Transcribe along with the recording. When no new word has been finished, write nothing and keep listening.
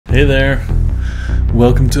Hey there,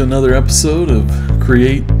 welcome to another episode of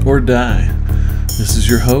Create or Die. This is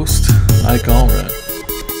your host, Ike Allred.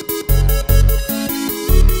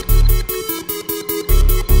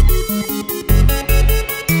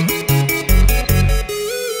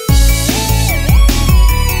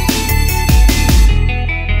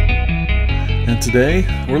 And today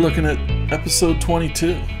we're looking at episode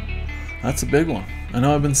 22. That's a big one. I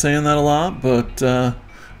know I've been saying that a lot, but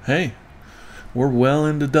hey, we're well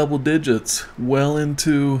into double digits, well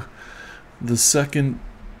into the second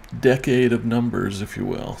decade of numbers, if you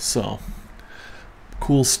will. So,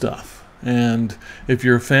 cool stuff. And if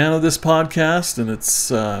you're a fan of this podcast and it's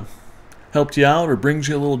helped you out or brings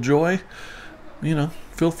you a little joy,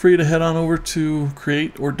 feel free to head on over to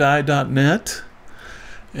createordie.net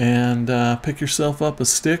and pick yourself up a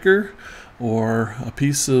sticker or a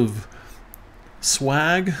piece of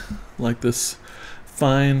swag like this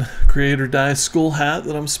fine Create or Die school hat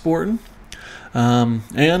that I'm sporting. And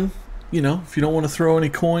if you don't want to throw any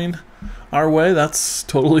coin our way, that's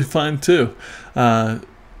totally fine too.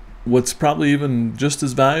 What's probably even just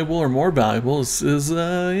as valuable or more valuable is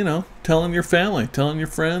telling your family, telling your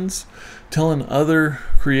friends, telling other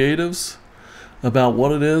creatives about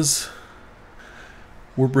what it is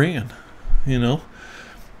we're bringing.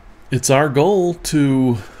 It's our goal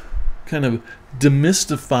to kind of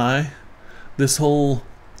demystify this whole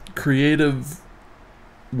creative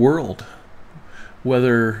world,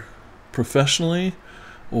 whether professionally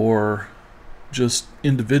or just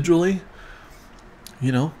individually.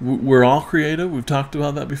 We're all creative. We've talked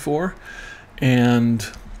about that before. And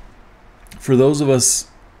for those of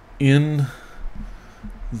us in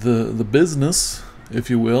the business,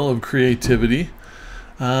 if you will, of creativity,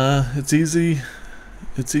 it's easy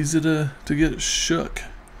to get shook,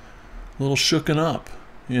 a little shooken up,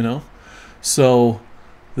 So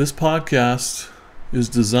this podcast is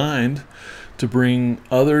designed to bring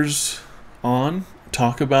others on,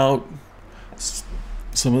 talk about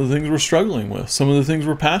some of the things we're struggling with, some of the things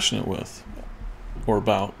we're passionate with, or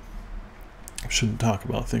about. I shouldn't talk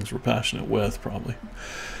about things we're passionate with, probably.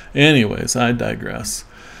 Anyways, I digress.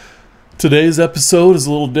 Today's episode is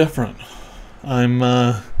a little different.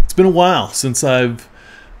 It's been a while since I've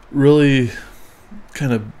really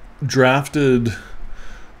kind of drafted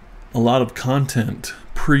a lot of content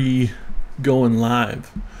pre-going live.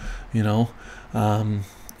 In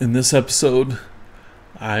this episode,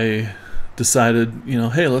 I decided,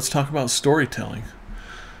 hey, let's talk about storytelling.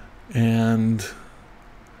 And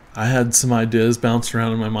I had some ideas bounced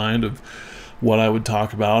around in my mind of what I would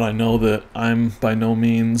talk about. I know that I'm by no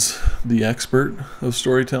means the expert of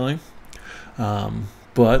storytelling,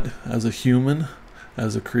 but as a human,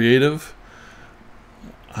 as a creative,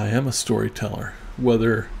 I am a storyteller,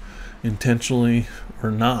 whether intentionally or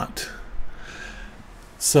not.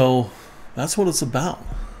 So that's what it's about.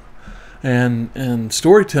 And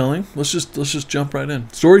storytelling, let's just jump right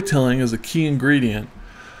in. Storytelling is a key ingredient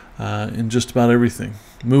in just about everything.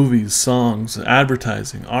 Movies, songs,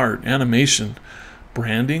 advertising, art, animation,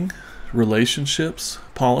 branding, relationships,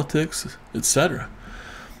 politics, etc.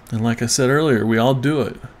 And like I said earlier, we all do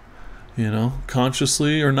it,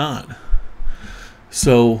 consciously or not.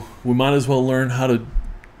 So we might as well learn how to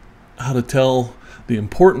tell the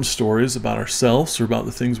important stories about ourselves or about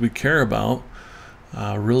the things we care about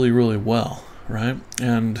really, really well, right?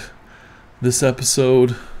 And this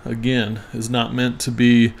episode, again, is not meant to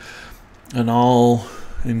be an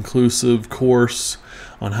all-inclusive course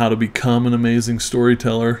on how to become an amazing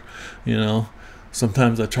storyteller.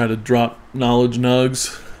 Sometimes I try to drop knowledge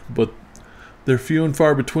nugs, but they're few and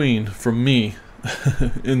far between from me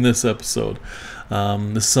in this episode.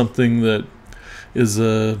 This is something that is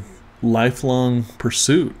a lifelong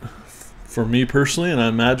pursuit for me personally, and I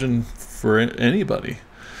imagine for anybody,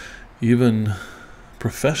 even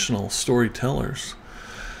professional storytellers.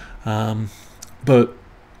 But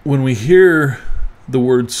when we hear the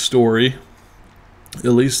word story,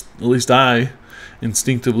 at least I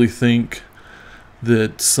instinctively think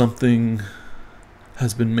that something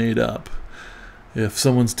has been made up. If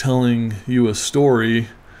someone's telling you a story,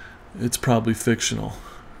 it's probably fictional,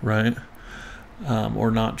 right? Or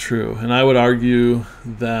not true. And I would argue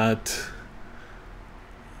that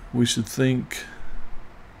we should think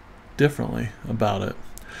differently about it.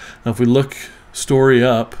 Now, if we look story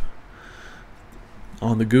up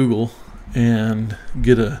on the Google and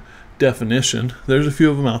get a definition, there's a few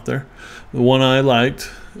of them out there. The one I liked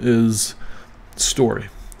is story,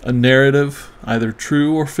 a narrative, either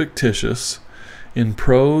true or fictitious, in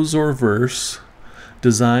prose or verse,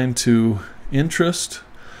 designed to interest,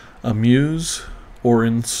 amuse, or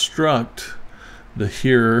instruct the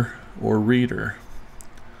hearer or reader.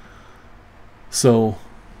 So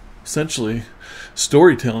essentially,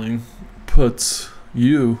 storytelling puts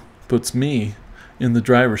me in the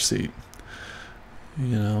driver's seat.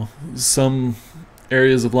 Some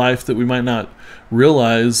areas of life that we might not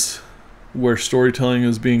realize where storytelling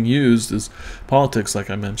is being used is politics, like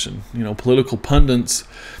I mentioned. Political pundits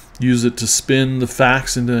use it to spin the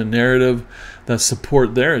facts into a narrative that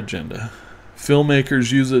support their agenda.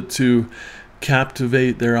 Filmmakers use it to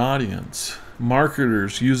captivate their audience.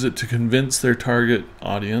 Marketers use it to convince their target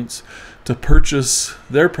audience to purchase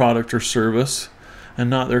their product or service and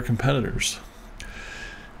not their competitors.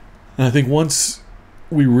 And I think once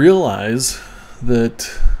we realize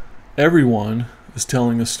that everyone is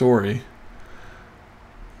telling a story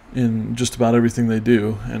in just about everything they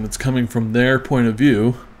do, and it's coming from their point of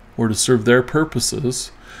view or to serve their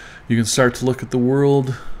purposes, you can start to look at the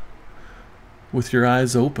world with your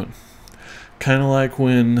eyes open. Kind of like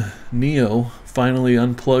when Neo finally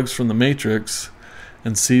unplugs from the Matrix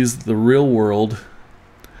and sees the real world,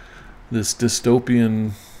 this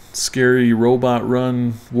dystopian, scary,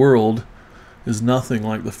 robot-run world, is nothing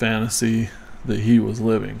like the fantasy that he was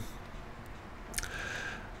living.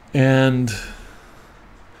 And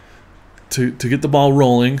to get the ball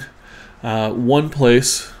rolling, one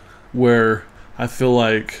place where I feel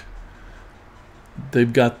like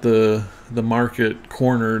they've got the market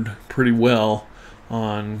cornered pretty well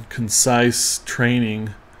on concise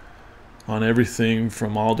training on everything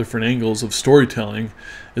from all different angles of storytelling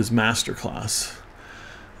is MasterClass.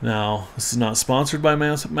 Now, this is not sponsored by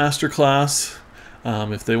MasterClass.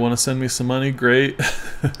 If they want to send me some money, great.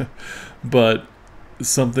 But it's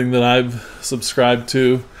something that I've subscribed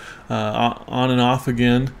to on and off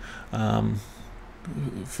again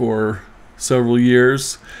for several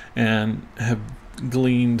years and have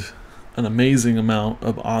gleaned an amazing amount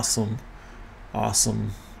of awesome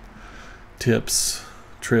tips,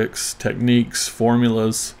 tricks, techniques,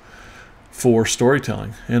 formulas for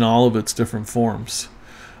storytelling in all of its different forms.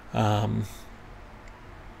 And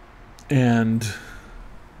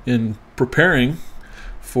in preparing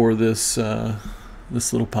for this little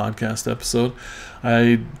podcast episode,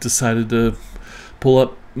 I decided to pull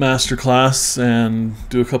up MasterClass and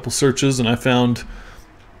do a couple searches, and I found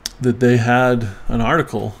that they had an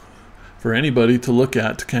article for anybody to look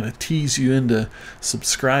at to kind of tease you into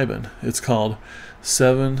subscribing. It's called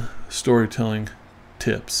 7 Storytelling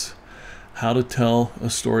Tips: How to Tell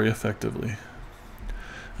a Story Effectively.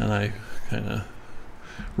 And I kind of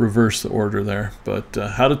reverse the order there, but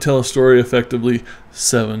how to tell a story effectively,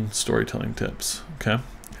 7 storytelling tips. Okay,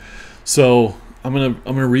 so I'm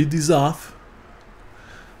gonna read these off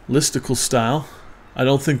listicle style. I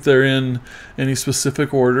don't think they're in any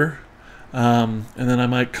specific order, and then I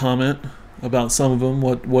might comment about some of them,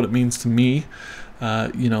 what it means to me.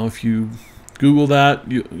 If you Google that,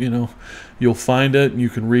 you'll find it, and you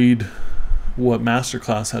can read what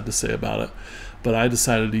MasterClass had to say about it. But I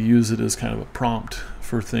decided to use it as kind of a prompt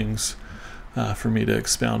for things for me to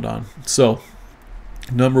expound on. So,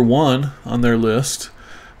 number 1 on their list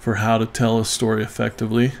for how to tell a story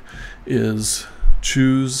effectively is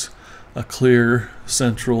choose a clear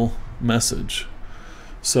central message.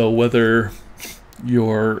 So whether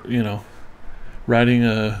you're, writing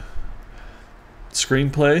a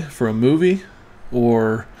screenplay for a movie,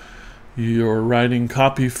 or you're writing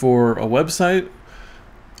copy for a website,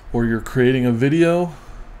 or you're creating a video,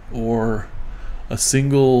 or a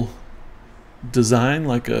single design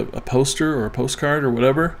like a poster or a postcard or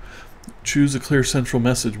whatever, choose a clear central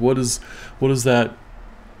message. What is that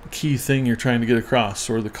key thing you're trying to get across,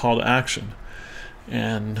 or the call to action,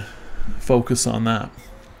 and focus on that.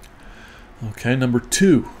 Okay, number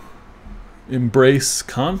 2, embrace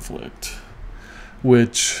conflict,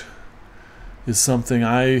 which is something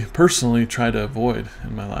I personally try to avoid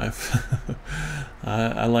in my life.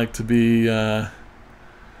 I like to be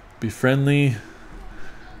friendly,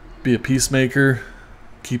 be a peacemaker,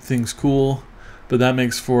 keep things cool, but that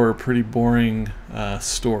makes for a pretty boring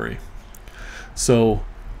story. So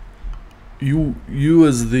you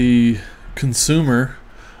as the consumer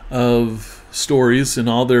of stories in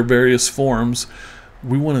all their various forms,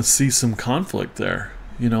 we want to see some conflict there.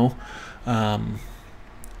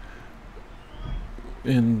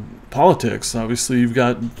 In politics, obviously, you've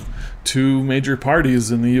got 2 major parties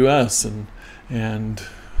in the U.S. and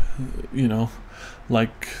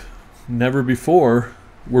like never before,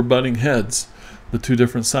 we're butting heads, the 2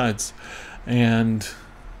 different sides, and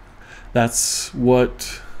that's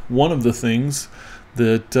one of the things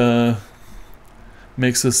that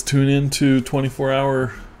makes us tune into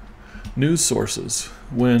 24-hour news sources.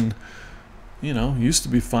 When used to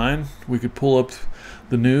be fine, we could pull up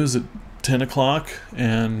the news at 10 o'clock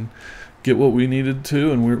and get what we needed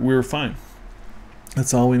to, and we were fine.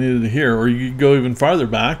 That's all we needed to hear. Or you could go even farther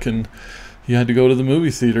back, and you had to go to the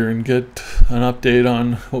movie theater and get an update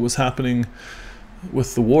on what was happening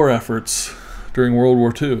with the war efforts during World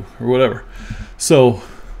War II or whatever. So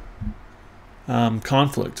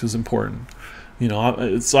conflict is important.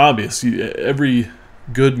 It's obvious. Every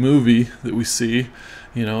good movie that we see,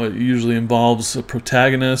 it usually involves a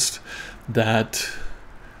protagonist that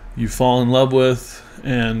you fall in love with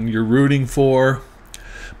and you're rooting for,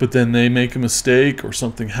 but then they make a mistake or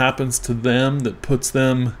something happens to them that puts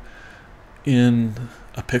them in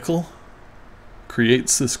a pickle,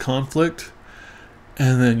 creates this conflict,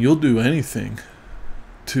 and then you'll do anything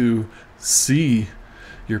to see.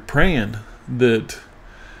 You're praying that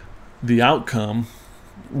the outcome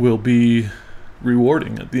will be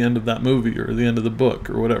rewarding at the end of that movie or the end of the book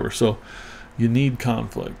or whatever. So you need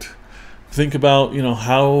conflict. Think about,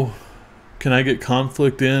 how can I get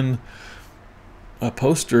conflict in a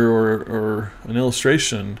poster or an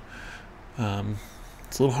illustration? It's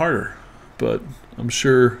a little harder, but I'm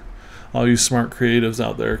sure all you smart creatives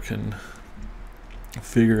out there can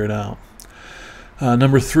figure it out.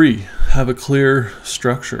 Number 3, have a clear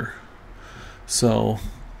structure. So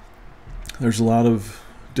there's a lot of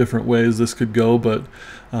different ways this could go, but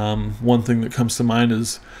one thing that comes to mind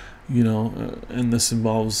is, and this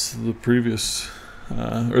involves the previous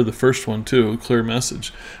or the first one too, a clear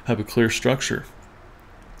message, have a clear structure.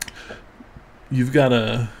 You've got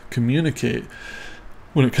to communicate.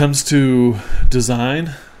 When it comes to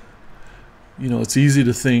design, it's easy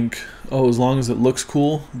to think, oh, as long as it looks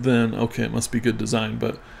cool, then okay, it must be good design.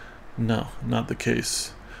 But no, not the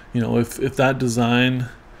case. If that design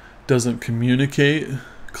doesn't communicate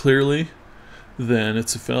clearly, then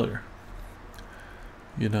it's a failure.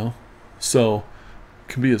 So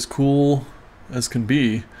it can be as cool as can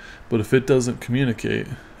be, but if it doesn't communicate,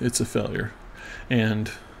 it's a failure.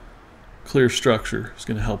 And clear structure is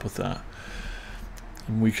going to help with that.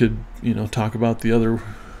 And we could, talk about the other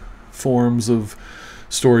forms of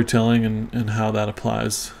storytelling and how that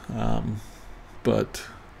applies. But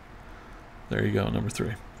there you go, number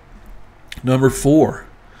 3. Number 4,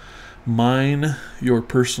 mine your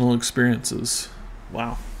personal experiences.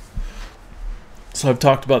 Wow. So I've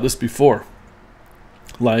talked about this before.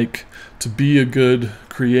 Like, to be a good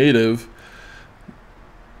creative,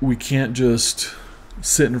 we can't just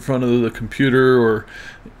sit in front of the computer or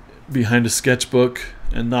behind a sketchbook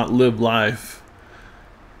and not live life,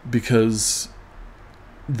 because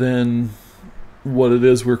then what it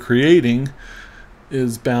is we're creating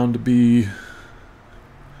is bound to be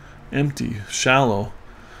empty, shallow,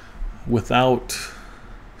 without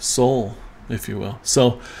soul, if you will.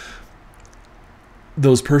 So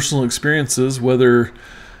those personal experiences, whether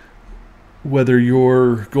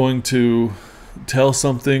you're going to tell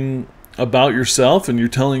something about yourself and you're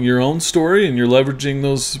telling your own story and you're leveraging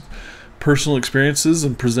those personal experiences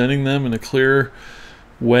and presenting them in a clear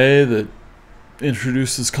way that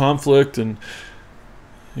introduces conflict and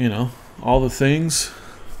all the things,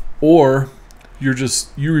 or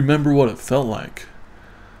you remember what it felt like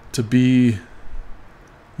to be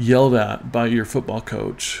yelled at by your football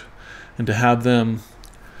coach and to have them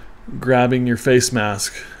grabbing your face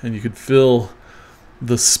mask and you could feel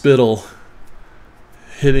the spittle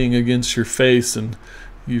hitting against your face, and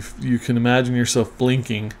you can imagine yourself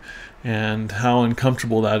blinking and how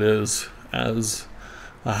uncomfortable that is as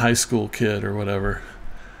a high school kid or whatever,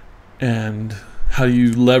 and how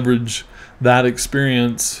you leverage that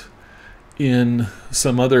experience in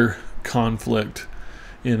some other conflict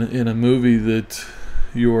in a movie that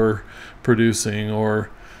you're producing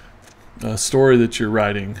or a story that you're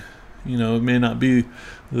writing. It may not be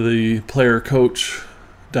the player-coach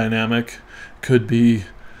dynamic, could be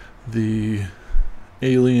the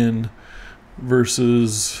alien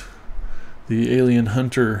versus the alien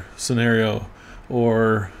hunter scenario,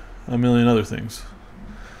 or a million other things.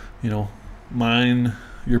 Mine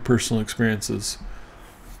your personal experiences,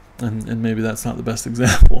 and maybe that's not the best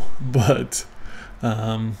example, but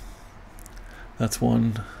that's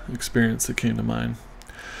one experience that came to mind.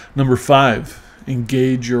 Number 5,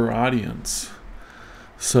 engage your audience.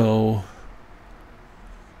 So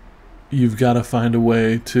you've got to find a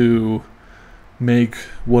way to make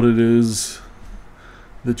what it is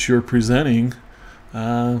that you're presenting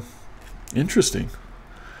interesting.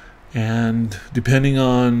 And depending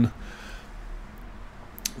on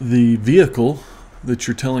the vehicle that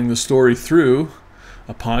you're telling the story through,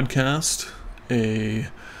 a podcast, a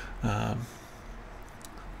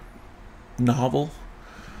novel,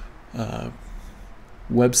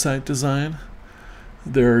 website design,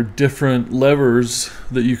 there are different levers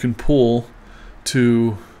that you can pull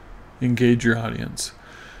to engage your audience.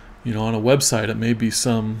 On a website, it may be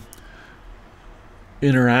some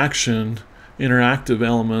interactive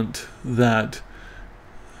element that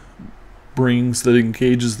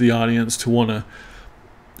engages the audience to want to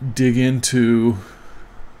dig into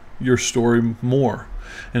your story more.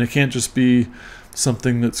 And it can't just be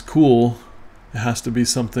something that's cool. It has to be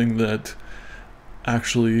something that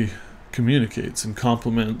actually communicates and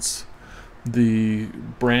complements the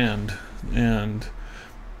brand and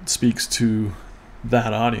speaks to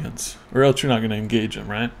that audience, or else you're not going to engage them,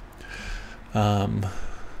 right?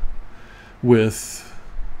 With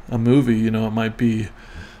a movie, it might be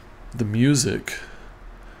the music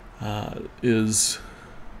is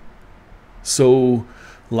so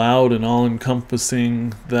loud and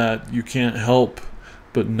all-encompassing that you can't help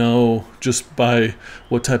but know just by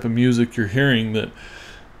what type of music you're hearing that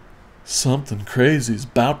something crazy is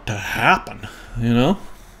about to happen,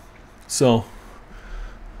 So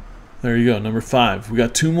there you go, number 5. We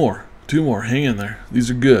got two more. Hang in there. These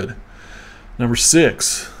are good. Number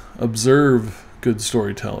 6, observe good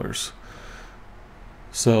storytellers.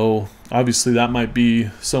 So obviously that might be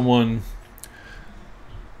someone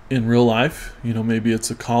in real life. Maybe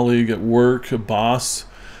it's a colleague at work, a boss,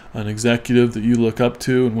 an executive that you look up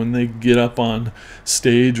to, and when they get up on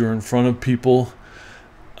stage or in front of people,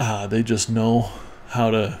 they just know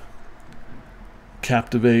how to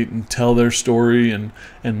captivate and tell their story and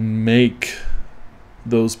make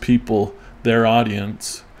those people, their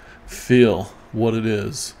audience, feel what it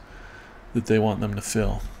is that they want them to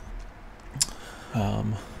feel. I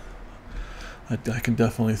can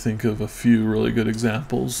definitely think of a few really good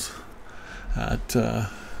examples at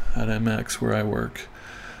MX where I work.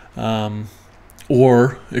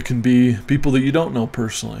 Or it can be people that you don't know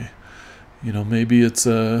personally. Maybe it's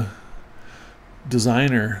a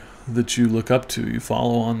designer that you look up to, you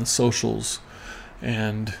follow on the socials,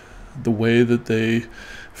 and the way that they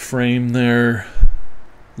frame their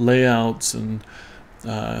layouts and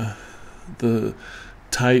the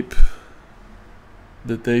type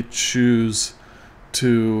that they choose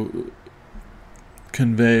to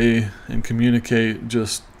convey and communicate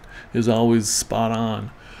just is always spot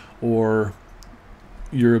on. Or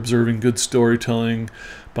you're observing good storytelling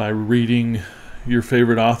by reading your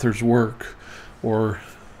favorite author's work or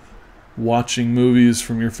watching movies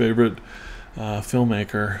from your favorite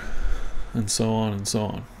filmmaker, and so on and so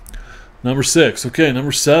on. Number 6. Okay,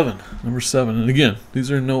 number 7. And again,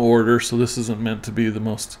 these are in no order, so this isn't meant to be the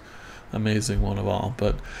most amazing one of all,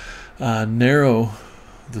 but narrow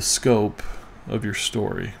the scope of your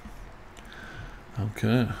story.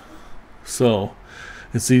 Okay, so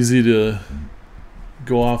it's easy to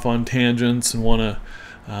go off on tangents and want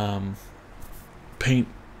to paint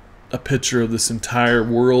a picture of this entire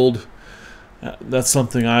world. That's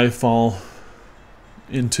something I fall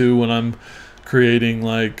into when I'm creating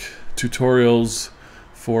like tutorials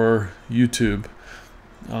for YouTube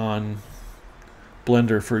on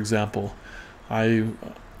Blender, for example. I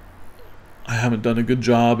haven't done a good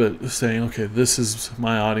job at saying, okay, this is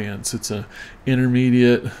my audience. It's an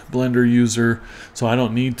intermediate Blender user, so I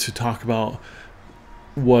don't need to talk about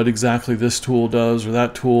what exactly this tool does or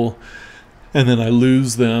that tool, and then I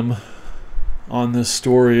lose them on this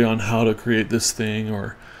story on how to create this thing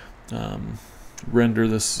or render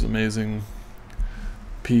this amazing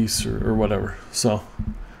piece or whatever. So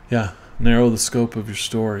yeah, narrow the scope of your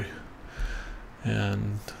story,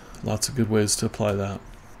 and lots of good ways to apply that.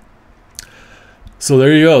 So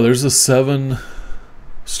there you go. There's the 7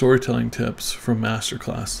 storytelling tips from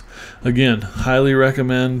MasterClass. Again, highly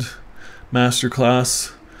recommend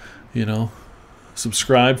MasterClass.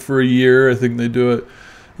 Subscribe for a year. I think they do it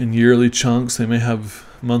in yearly chunks. They may have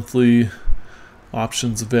monthly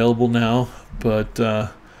options available now, but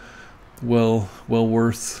well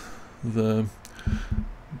worth the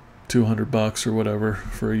 $200 or whatever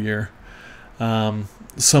for a year.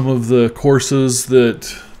 Some of the courses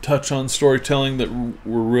that touch on storytelling that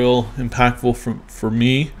were real impactful for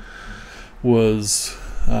me was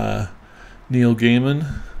Neil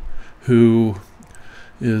Gaiman, who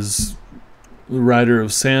is the writer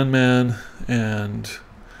of Sandman and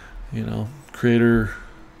creator,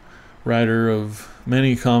 writer of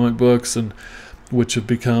many comic books, and which have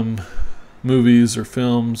become movies or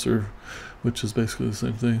films, or which is basically the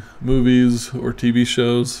same thing, movies or TV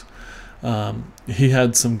shows. He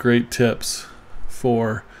had some great tips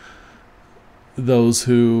for those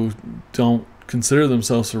who don't consider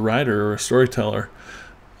themselves a writer or a storyteller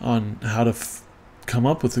on how to come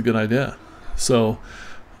up with a good idea. So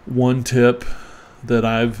one tip that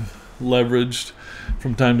I've leveraged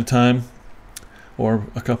from time to time, or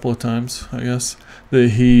a couple of times, I guess,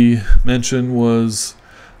 that he mentioned was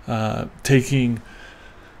taking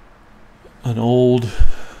an old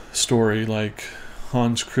story like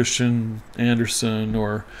Hans Christian Andersen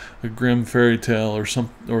or a Grimm fairy tale or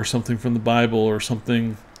something from the Bible or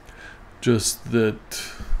something just that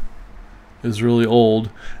is really old,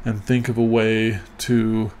 and think of a way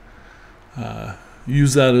to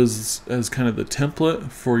use that as kind of the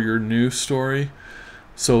template for your new story.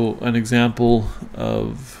 So an example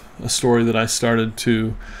of a story that I started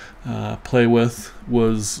to play with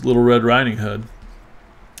was Little Red Riding Hood,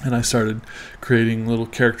 and I started creating little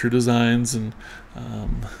character designs and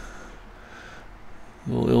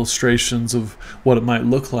little illustrations of what it might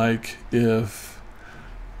look like if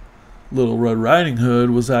Little Red Riding Hood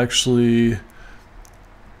was actually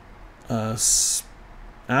a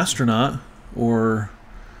astronaut or,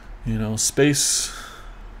 space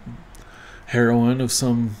heroine of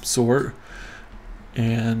some sort,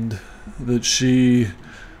 and that she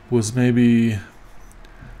was maybe,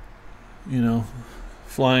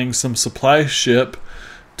 flying some supply ship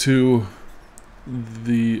to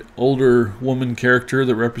the older woman character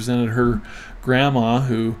that represented her grandma,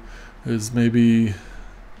 who is maybe,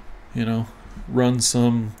 runs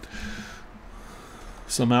some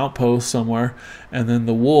outpost somewhere, and then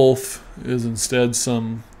the wolf is instead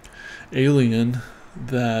some alien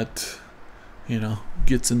that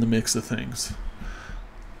gets in the mix of things.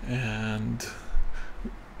 And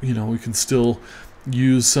we can still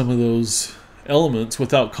use some of those elements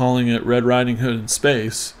without calling it Red Riding Hood in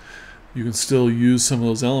space. You can still use some of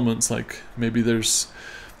those elements, like maybe there's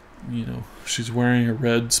she's wearing a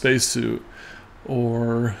red spacesuit,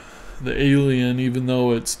 or the alien, even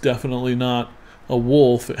though it's definitely not a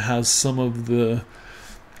wolf, it has some of the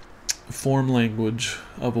form language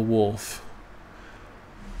of a wolf,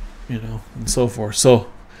 and so forth.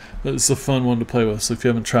 So it's a fun one to play with. So if you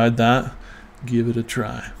haven't tried that, give it a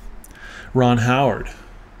try. Ron Howard.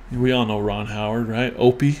 We all know Ron Howard, right?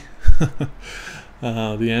 Opie.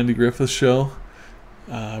 The Andy Griffith Show.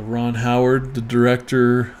 Ron Howard, the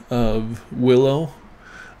director of Willow.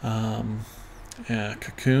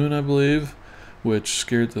 Cocoon, I believe, which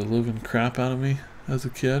scared the living crap out of me as a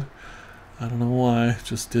kid. I don't know why.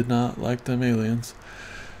 Just did not like them aliens.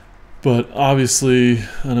 But obviously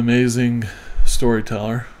an amazing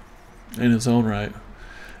storyteller in his own right.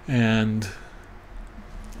 And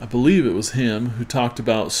I believe it was him who talked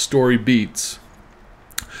about story beats,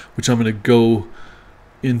 which I'm going to go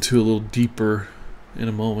into a little deeper in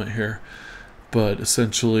a moment here. But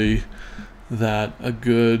essentially that a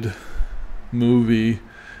good movie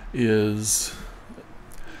is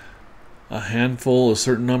a handful, a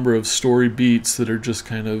certain number of story beats that are just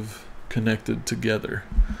kind of connected together.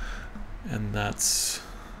 And that's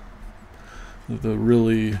the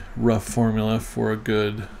really rough formula for a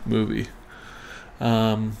good movie.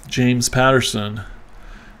 James Patterson,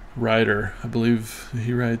 writer, I believe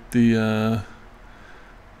he wrote the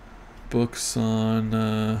books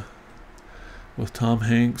on with Tom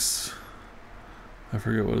Hanks. I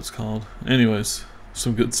forget what it's called. Anyways,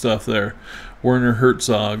 some good stuff there. Werner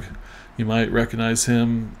Herzog, you might recognize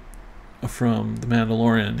him from The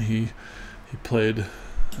Mandalorian. He played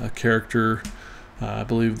a character, I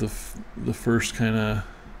believe the first kind of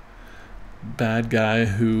bad guy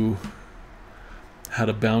who had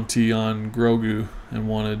a bounty on Grogu and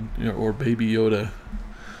wanted, or Baby Yoda.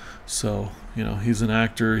 So, he's an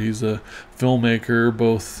actor, he's a filmmaker,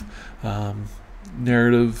 both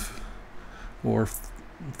narrative or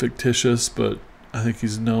fictitious, but I think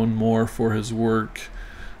he's known more for his work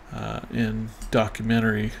in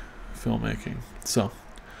documentary filmmaking. So,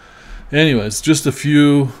 anyways, just a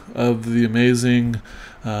few of the amazing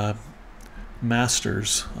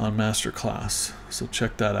masters on MasterClass. So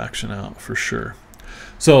check that action out for sure.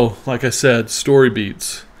 So, like I said, story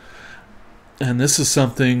beats. And this is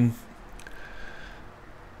something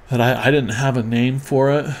that I didn't have a name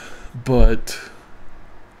for it, but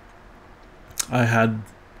I had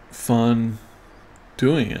fun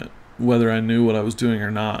doing it, whether I knew what I was doing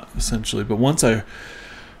or not, essentially. But once I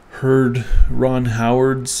heard Ron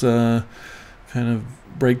Howard's kind of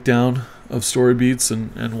breakdown of story beats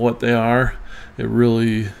and what they are, it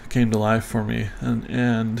really came to life for me.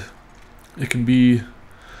 And it can be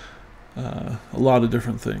a lot of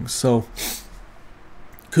different things. So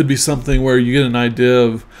could be something where you get an idea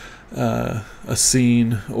of a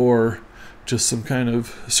scene or just some kind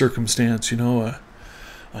of circumstance, a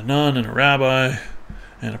nun and a rabbi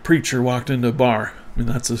and a preacher walked into a bar. I mean,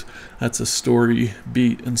 that's a story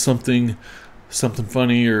beat, and something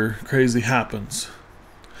funny or crazy happens.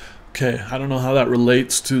 Okay, I don't know how that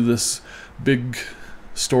relates to this big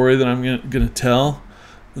story that I'm gonna tell,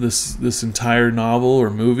 this entire novel or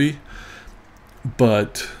movie,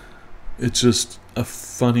 but it's just a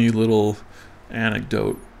funny little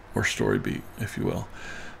anecdote or story beat, if you will.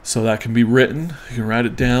 So that can be written. You can write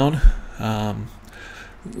it down.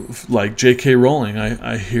 Like J.K. Rowling, I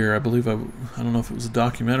don't know if it was a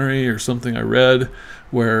documentary or something I read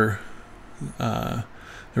where they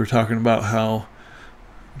were talking about how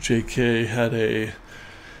J.K. had a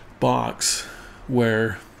box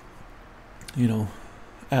where,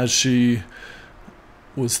 as she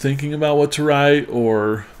was thinking about what to write,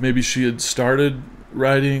 or maybe she had started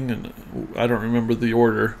writing, and I don't remember the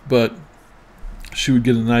order, but she would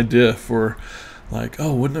get an idea for, like,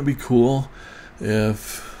 oh, wouldn't it be cool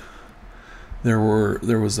if there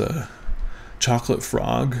was a chocolate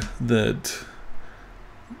frog that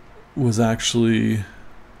was actually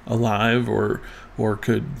alive or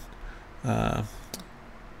could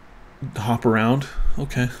hop around.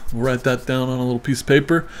 Okay, we'll write that down on a little piece of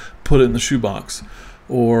paper, put it in the shoebox.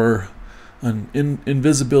 Or an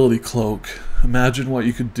invisibility cloak. Imagine what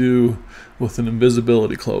you could do with an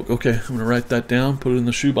invisibility cloak. Okay, I'm going to write that down, put it in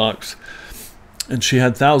the shoebox. And she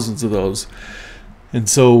had thousands of those. And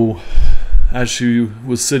so as she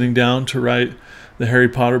was sitting down to write the Harry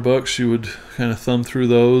Potter book, she would kind of thumb through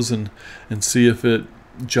those and see if it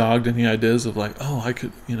jogged any ideas of, like, oh, I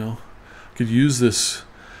could use this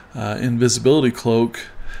invisibility cloak,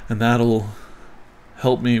 and that'll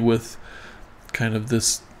help me with kind of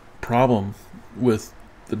this problem with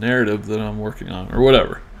the narrative that I'm working on, or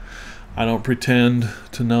whatever. I don't pretend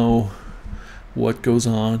to know what goes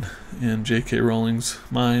on in J.K. Rowling's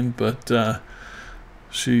mind, but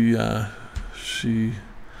she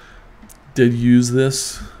did use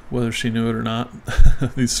this, whether she knew it or not,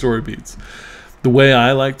 these story beats. The way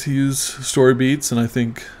I like to use story beats, and I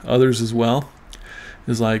think others as well,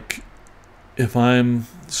 is like if I'm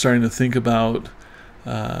starting to think about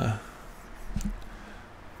a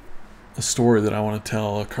story that I want to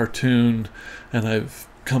tell, a cartoon, and I've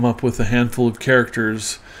come up with a handful of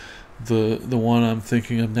characters. The one I'm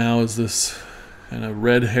thinking of now is this kind of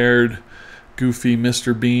red-haired, goofy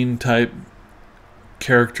Mr. Bean type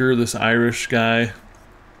character, this Irish guy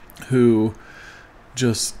who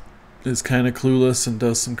just is kind of clueless and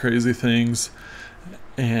does some crazy things,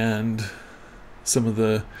 and some of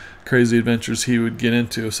the crazy adventures he would get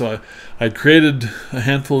into. So I'd created a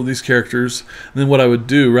handful of these characters, and then what I would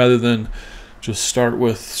do, rather than just start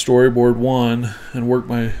with storyboard 1 and work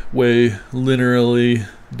my way linearly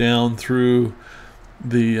down through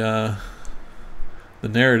the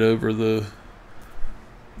narrative or the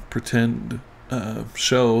pretend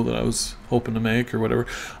show that I was hoping to make or whatever,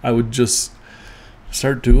 I would just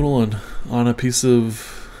start doodling on a piece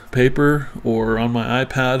of paper or on my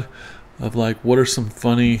iPad of, like, what are some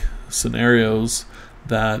funny scenarios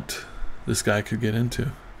that this guy could get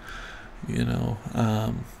into.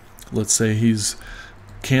 Let's say he's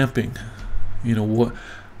camping.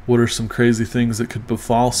 What are some crazy things that could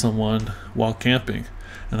befall someone while camping?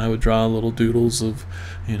 And I would draw little doodles of,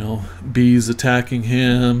 bees attacking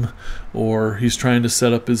him, or he's trying to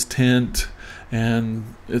set up his tent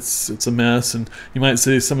and it's a mess. And you might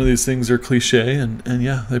say some of these things are cliche, and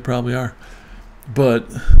yeah, they probably are. But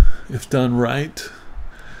if done right,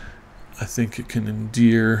 I think it can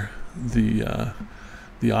endear the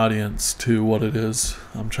audience to what it is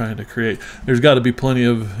I'm trying to create. There's got to be plenty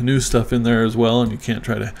of new stuff in there as well, and you can't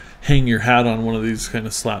try to hang your hat on one of these kind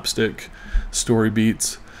of slapstick story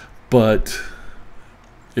beats, but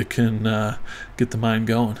it can get the mind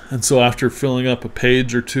going. And so after filling up a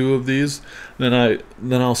page or two of these, then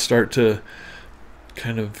I'll start to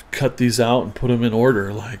kind of cut these out and put them in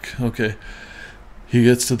order. Like, okay, he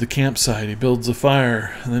gets to the campsite, he builds a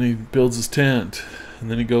fire, and then he builds his tent, and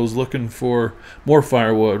then he goes looking for more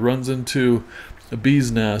firewood, runs into a bee's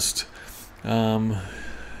nest.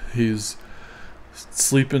 He's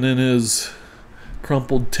sleeping in his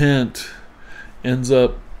crumpled tent, ends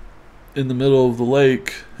up in the middle of the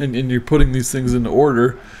lake, and you're putting these things into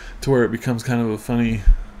order to where it becomes kind of a funny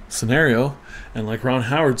scenario. And like Ron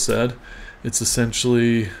Howard said, it's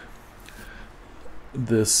essentially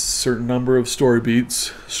this certain number of story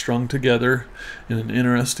beats strung together in an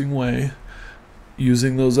interesting way,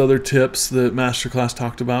 using those other tips that MasterClass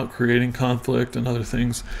talked about, creating conflict and other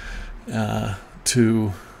things,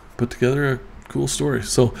 to put together a cool story.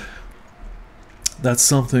 So that's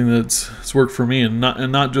something it's worked for me, and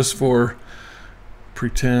not just for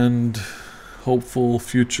pretend hopeful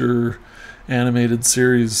future animated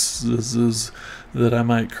series that I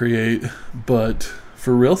might create, but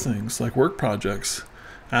for real things like work projects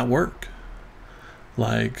at work,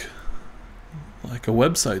 like a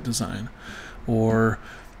website design or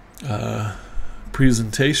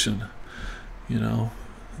presentation.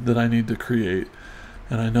 that I need to create,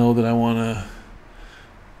 and I know that I want to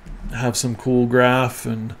have some cool graph,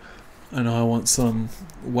 and I know I want some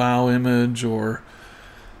wow image or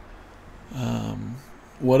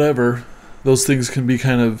whatever. Those things can be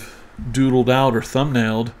kind of doodled out or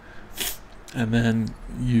thumbnailed, and then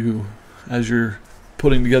you, as you're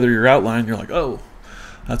putting together your outline, you're like, oh,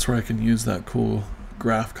 that's where I can use that cool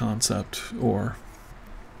graph concept or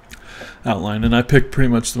outline. And I picked pretty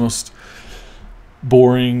much the most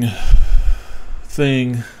boring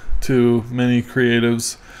thing to many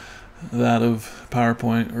creatives, that of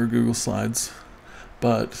PowerPoint or Google Slides.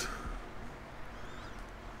 But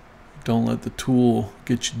don't let the tool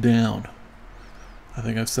get you down. I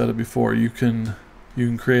think I've said it before. You can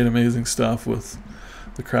create amazing stuff with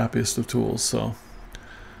the crappiest of tools. So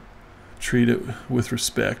treat it with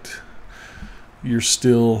respect.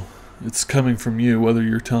 It's coming from you, whether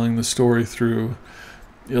you're telling the story through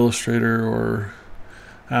Illustrator or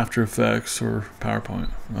After Effects or PowerPoint.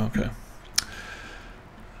 Okay.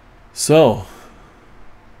 So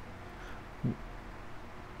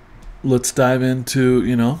let's dive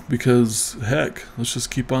into, because heck, let's just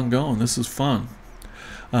keep on going. This is fun.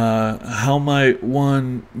 How might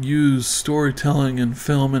one use storytelling in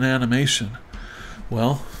film and animation?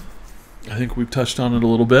 Well, I think we've touched on it a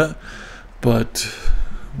little bit, but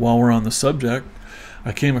while we're on the subject,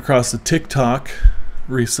 I came across a TikTok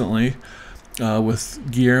recently with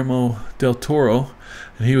Guillermo del Toro,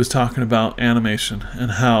 and he was talking about animation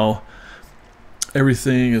and how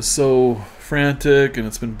everything is so frantic and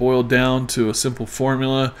it's been boiled down to a simple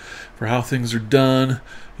formula for how things are done.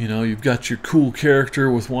 You've got your cool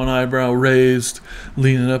character with one eyebrow raised,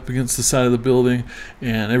 leaning up against the side of the building,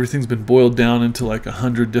 and everything's been boiled down into like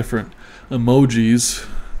 100 different emojis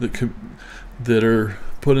that are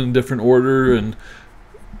put in different order, and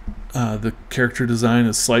the character design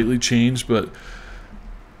is slightly changed, but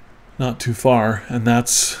not too far. And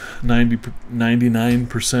that's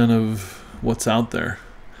 99% of what's out there,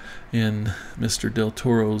 in Mr. Del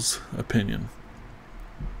Toro's opinion.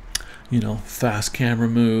 Fast camera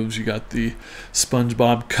moves. You got the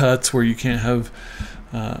SpongeBob cuts where you can't have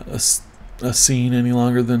a scene any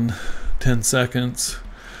longer than 10 seconds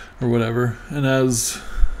or whatever. And as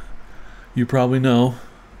you probably know,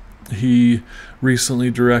 he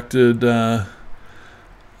recently directed a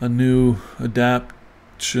new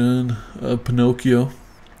adaptation of Pinocchio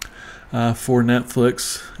for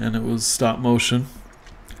Netflix, and it was stop motion.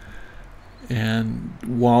 And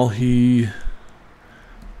while he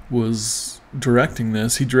was directing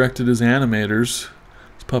this, he directed his animators,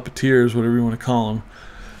 his puppeteers, whatever you want to call them,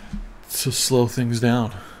 to slow things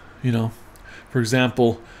down. For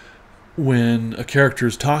example, when a character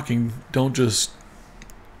is talking, don't just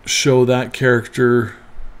show that character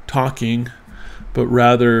talking, but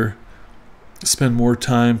rather spend more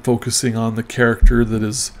time focusing on the character that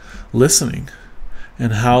is listening,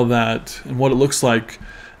 and what it looks like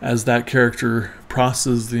as that character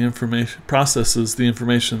processes the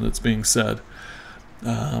information that's being said.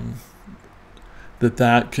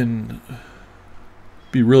 That can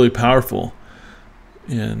be really powerful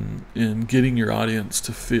in getting your audience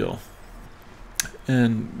to feel.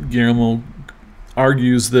 And Guillermo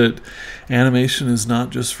argues that animation is not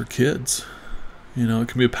just for kids. It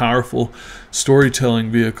can be a powerful storytelling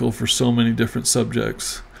vehicle for so many different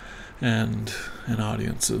subjects and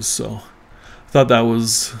audiences. So I thought that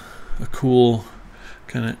was a cool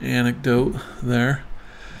kind of anecdote there.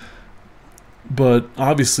 But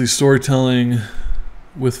obviously storytelling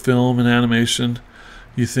with film and animation,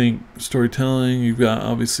 you think storytelling, you've got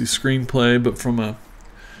obviously screenplay, but from a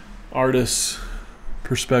artist's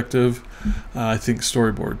perspective, I think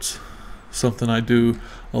storyboards. Something I do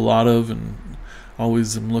a lot of and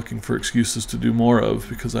always am looking for excuses to do more of,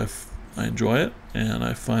 because I enjoy it and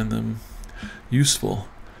I find them useful.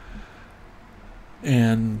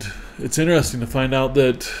 And it's interesting to find out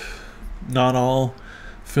that not all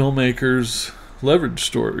filmmakers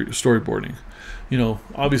leverage storyboarding.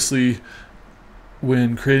 Obviously,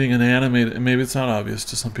 when creating an animated, and maybe it's not obvious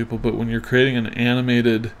to some people, but when you're creating an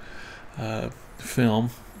animated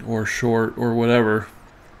film or short or whatever,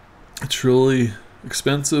 it's really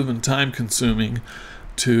expensive and time consuming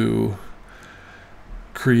to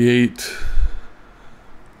create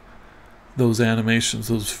those animations,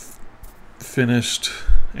 those finished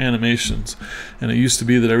animations. And it used to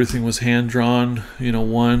be that everything was hand drawn,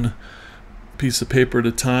 one piece of paper at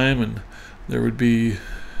a time, and there would be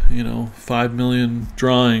 5 million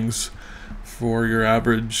drawings for your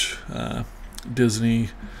average Disney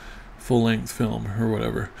full-length film or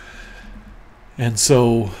whatever. And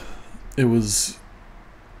so it was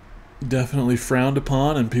definitely frowned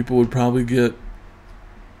upon, and people would probably get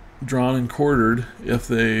drawn and quartered if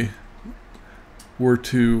they were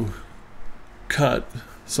to cut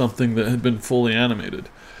something that had been fully animated.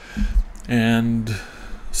 And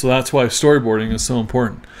so that's why storyboarding is so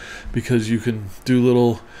important, because you can do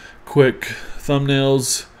little quick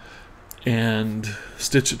thumbnails and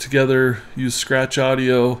stitch it together, use scratch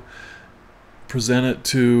audio, present it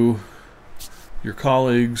to your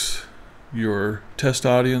colleagues, your test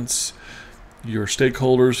audience, your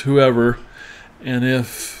stakeholders, whoever. And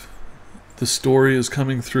if the story is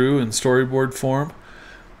coming through in storyboard form,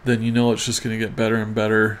 then you know it's just going to get better and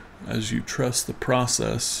better as you trust the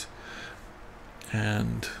process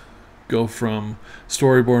and go from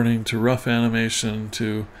storyboarding to rough animation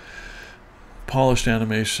to polished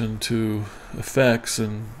animation to effects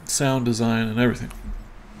and sound design and everything.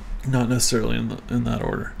 Not necessarily in that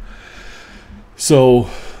order. So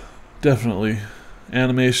definitely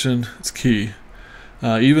animation is key.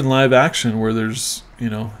 Even live action where there's,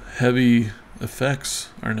 heavy effects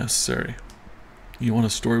are necessary. You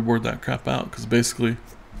want to storyboard that crap out, because basically,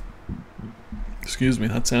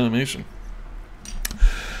 that's animation.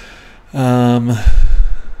 And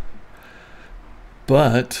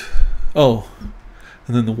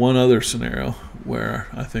then the one other scenario where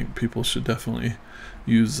I think people should definitely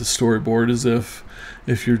use the storyboard is if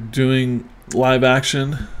you're doing live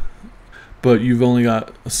action, but you've only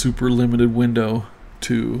got a super limited window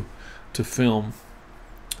to film.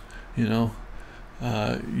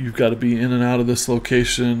 You've got to be in and out of this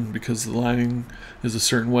location because the lighting is a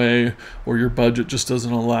certain way, or your budget just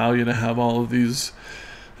doesn't allow you to have all of these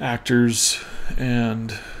actors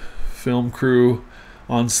and film crew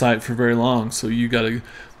on site for very long. So you've got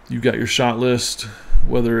your shot list,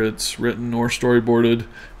 whether it's written or storyboarded,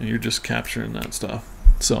 and you're just capturing that stuff.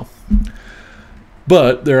 So,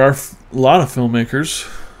 but there are a lot of filmmakers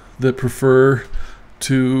that prefer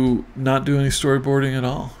to not do any storyboarding at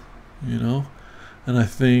all, And I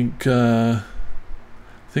think I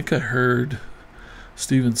heard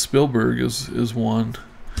Steven Spielberg is one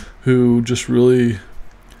who just really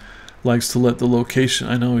likes to let the location.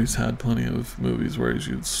 I know he's had plenty of movies where he's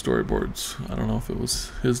used storyboards. I don't know if it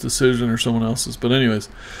was his decision or someone else's, but anyways,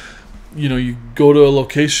 you go to a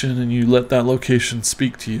location and you let that location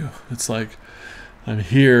speak to you. It's like, I'm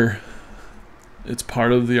here. It's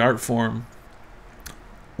part of the art form.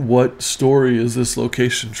 What story is this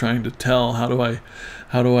location trying to tell? How do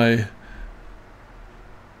I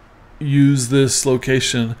use this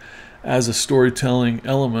location as a storytelling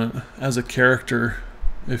element, as a character,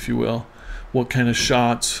 if you will? What kind of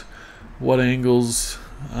shots, what angles,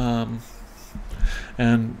 and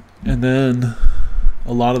then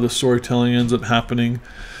a lot of the storytelling ends up happening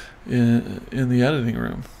in the editing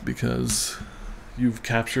room, because you've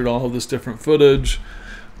captured all of this different footage,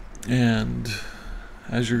 and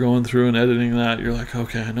as you're going through and editing that, you're like,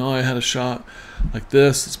 okay, I know I had a shot like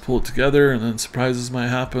this, let's pull it together, and then surprises might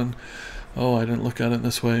happen. Oh, I didn't look at it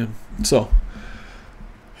this way. And so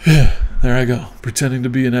there I go, pretending to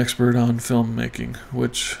be an expert on filmmaking,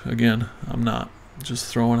 which again, I'm not.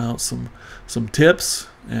 Just throwing out some tips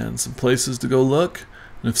and some places to go look.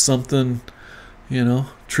 And if something,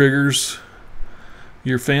 triggers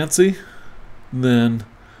your fancy, then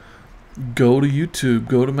go to YouTube,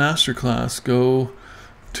 go to MasterClass, go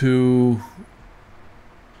to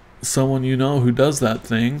someone who does that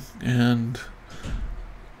thing and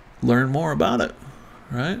learn more about it,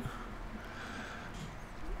 right?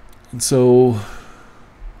 And so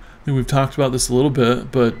I think we've talked about this a little bit,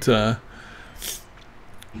 but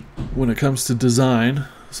when it comes to design,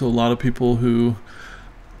 so a lot of people who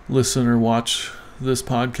listen or watch this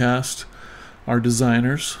podcast are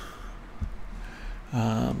designers,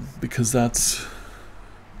 because that's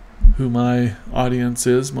who my audience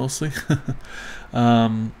is mostly.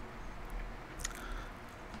 I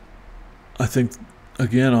think,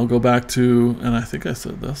 again, I'll go back to, and I think I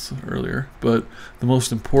said this earlier, but the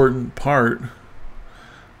most important part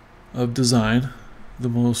of design, the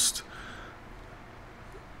most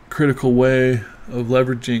critical way of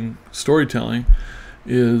leveraging storytelling,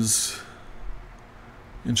 is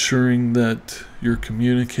ensuring that you're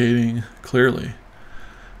communicating clearly.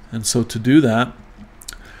 And so to do that,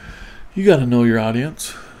 you got to know your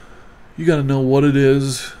audience. You got to know what it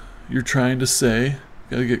is you're trying to say. You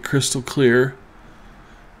got to get crystal clear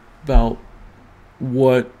about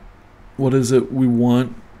what is it we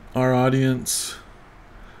want our audience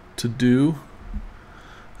to do.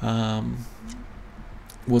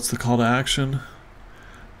 What's the call to action?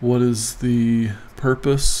 What is the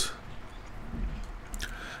purpose?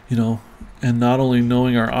 And not only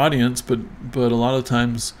knowing our audience, but a lot of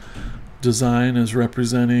times design is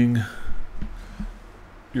representing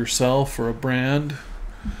yourself or a brand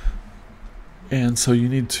And so you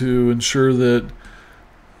need to ensure that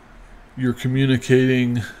you're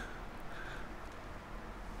communicating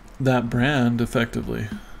that brand effectively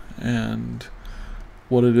and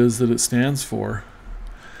what it is that it stands for,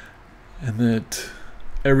 and that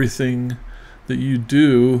everything that you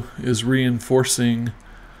do is reinforcing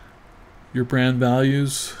your brand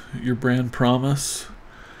values, your brand promise.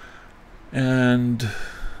 And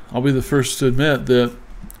I'll be the first to admit that,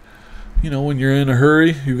 when you're in a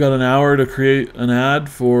hurry, you've got an hour to create an ad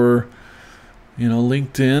for,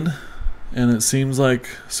 LinkedIn, and it seems like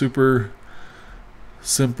super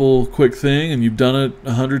simple, quick thing, and you've done it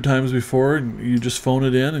 100 times before, and you just phone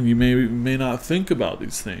it in, and you may not think about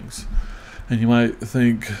these things. And you might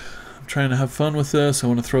think, I'm trying to have fun with this. I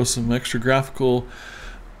want to throw some extra graphical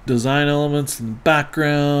design elements in the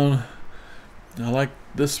background. I like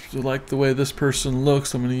the way this person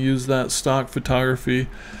looks. I'm going to use that stock photography.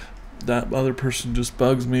 That other person just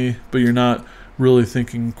bugs me. But you're not really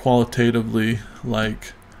thinking qualitatively,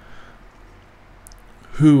 like,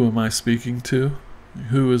 who am I speaking to?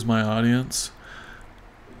 Who is my audience?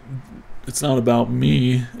 It's not about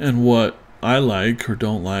me and what I like or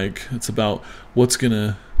don't like. It's about what's going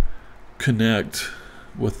to connect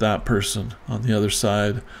with that person on the other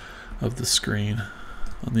side of the screen,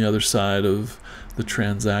 on the other side of the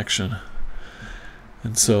transaction.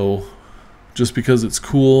 And so just because it's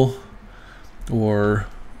cool or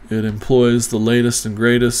it employs the latest and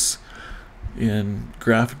greatest in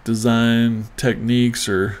graphic design techniques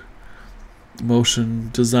or motion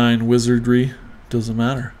design wizardry, doesn't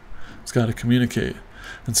matter. It's got to communicate.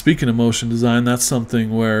 And speaking of motion design, that's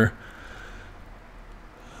something where,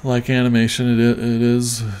 like animation, it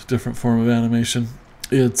is a different form of animation.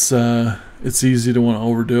 It's easy to want to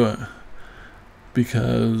overdo it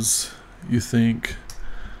because you think,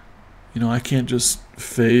 I can't just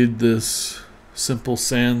fade this simple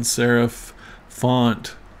sans serif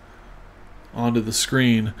font onto the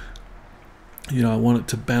screen. I want it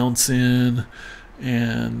to bounce in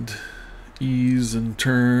and ease and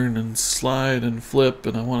turn and slide and flip,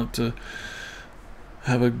 and I want it to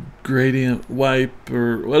have a gradient wipe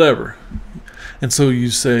or whatever. And so you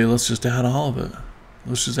say, let's just add all of it.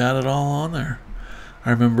 Let's just add it all on there.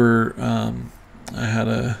 I remember I had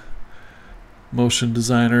a motion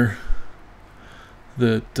designer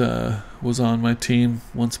that was on my team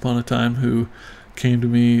once upon a time who came to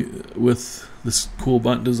me with this cool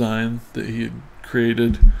button design that he had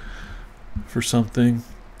created for something,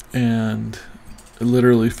 and it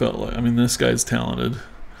literally felt like, this guy's talented,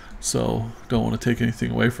 so don't want to take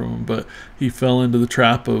anything away from him, but he fell into the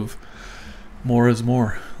trap of more is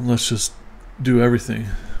more. Let's just do everything,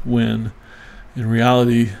 when in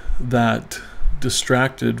reality that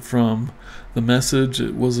distracted from the message.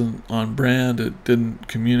 It wasn't on brand. It didn't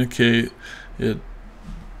communicate. It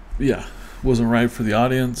wasn't right for the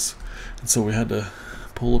audience, and so we had to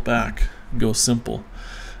pull it back and go simple.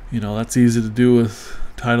 That's easy to do with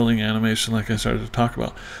titling animation, like I started to talk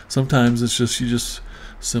about. Sometimes it's just you just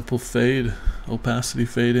simple fade, opacity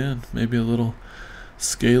fade in, maybe a little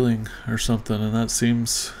scaling or something, and that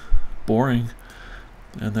seems boring,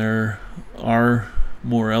 and there are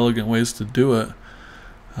more elegant ways to do it,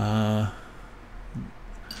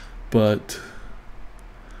 but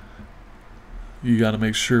you got to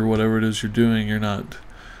make sure whatever it is you're doing, you're not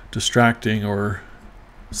distracting or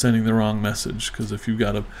sending the wrong message. Because if you've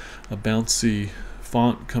got a bouncy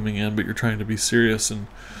font coming in, but you're trying to be serious and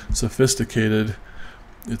sophisticated,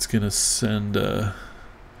 it's going to send a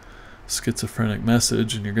schizophrenic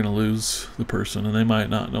message, and you're going to lose the person, and they might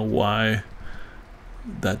not know why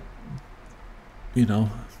that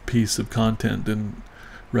piece of content didn't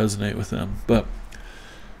resonate with them. But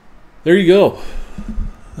there you go.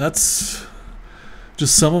 That's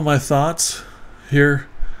just some of my thoughts here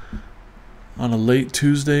on a late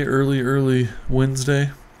Tuesday, early Wednesday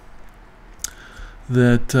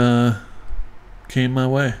that came my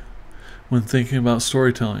way when thinking about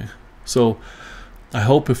storytelling. So I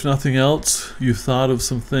hope, if nothing else, you've thought of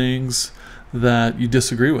some things that you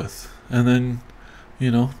disagree with, and then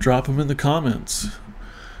drop them in the comments.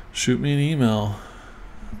 Shoot me an email,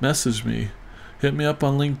 message me, hit me up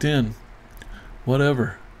on LinkedIn,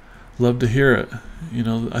 whatever. Love to hear it.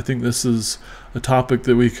 I think this is a topic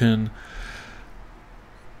that we can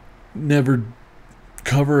never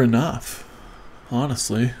cover enough,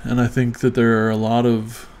 honestly. And I think that there are a lot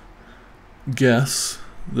of guests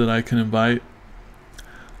that I can invite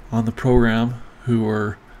on the program who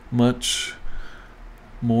are much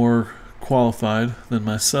more qualified than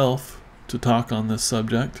myself to talk on this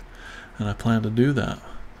subject, and I plan to do that.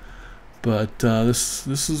 But this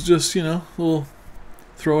is just, we'll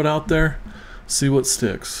throw it out there, see what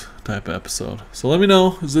sticks. type of episode. So let me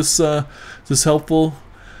know, is this helpful?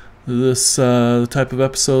 Is this the type of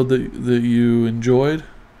episode that you enjoyed?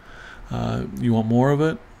 You want more of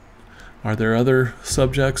it? Are there other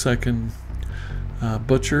subjects I can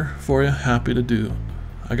butcher for you? Happy to do.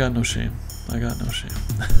 I got no shame.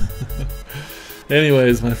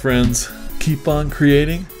 Anyways, my friends, keep on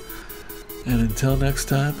creating, and until next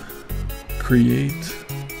time, create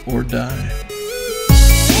or die.